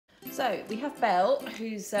So we have Belle,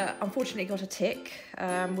 who's unfortunately got a tick.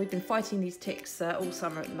 We've been fighting these ticks all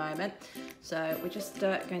summer at the moment, so we're just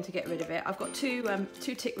going to get rid of it. I've got two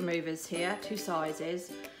tick removers here, two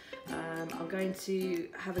sizes. I'm going to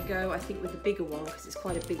have a go, I think, with the bigger one because it's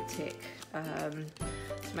quite a big tick,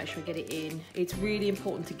 to make sure I get it in. It's really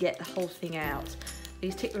important to get the whole thing out.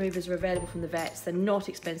 These tick removers are available from the vets. They're not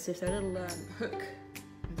expensive. They're a little hook,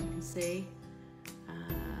 as you can see.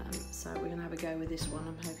 So we're going to have a go with this one.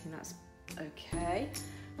 I'm hoping that's okay.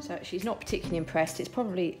 So she's not particularly impressed. It's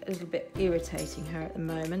probably a little bit irritating her at the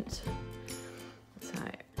moment. So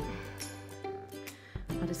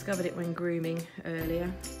I discovered it when grooming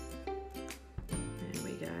earlier. There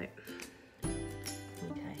we go.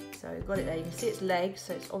 Okay, so we've got it there. You can see its legs,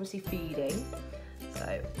 so it's obviously feeding.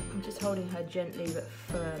 So I'm just holding her gently but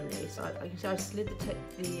firmly. So you can see I slid it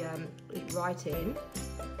right in.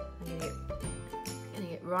 I'm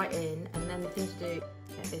getting it right in, and then the thing to do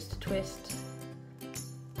is to twist.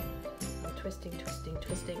 I'm twisting,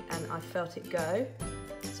 and I felt it go.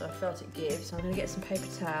 So I felt it give. So I'm going to get some paper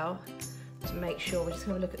towel to make sure. We're just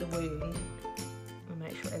going to look at the wound and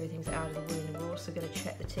make sure everything's out of the wound. And we're also going to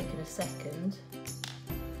check the tick in a second.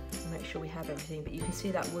 Make sure we have everything, but you can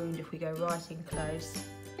see that wound if we go right in close.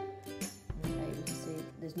 Okay, you can see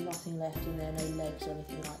there's nothing left in there, no legs or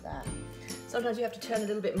anything like that. Sometimes you have to turn a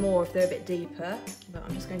little bit more if they're a bit deeper, but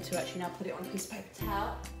I'm just going to actually now put it on a piece of paper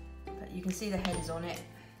towel. But you can see the head is on it,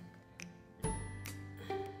 and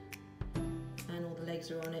all the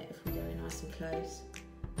legs are on it if we go in nice and close,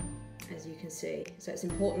 as you can see. So it's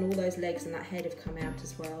important all those legs and that head have come out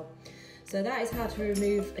as well. So that is how to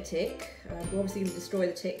remove a tick. We're obviously going to destroy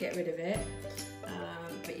the tick, get rid of it.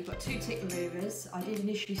 But you've got two tick removers. I did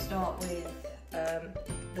initially start with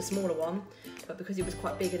the smaller one, but because it was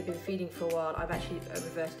quite big and had been feeding for a while, I've actually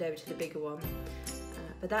reverted over to the bigger one.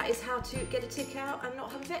 But that is how to get a tick out and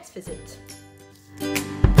not have a vet's visit.